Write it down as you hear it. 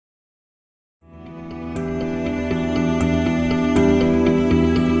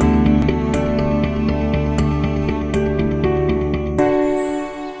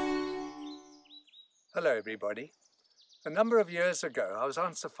Hello, everybody. A number of years ago, I was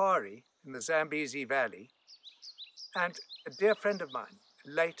on safari in the Zambezi Valley, and a dear friend of mine,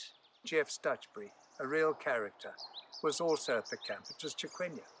 late Geoff Stutchbury, a real character, was also at the camp. It was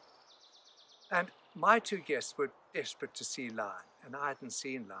Chiquenya. And my two guests were desperate to see lion, and I hadn't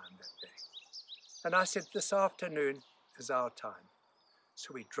seen lion that day. And I said, this afternoon is our time.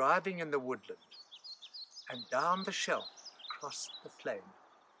 So we're driving in the woodland, and down the shelf, across the plain,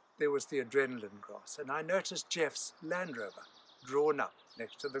 there was the adrenaline grass, and I noticed Geoff's Land Rover drawn up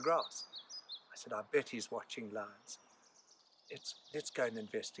next to the grass. I said, I bet he's watching lions. Let's go and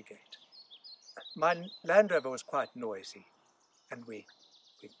investigate. My Land Rover was quite noisy, and we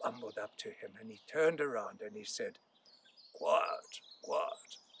bumbled up to him, and he turned around and he said, quiet, quiet.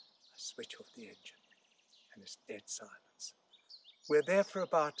 I switch off the engine, and it's dead silence. We're there for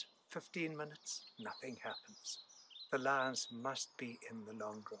about 15 minutes, nothing happens. The lions must be in the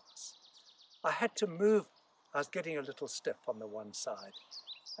long grass. I had to move. I was getting a little stiff on the one side.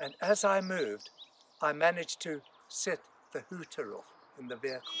 And as I moved, I managed to set the hooter off in the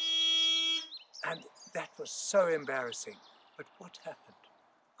vehicle. And that was so embarrassing. But what happened?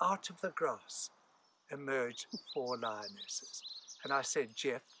 Out of the grass emerged 4 lionesses. And I said,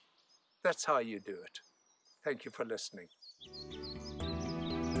 Geoff, that's how you do it. Thank you for listening.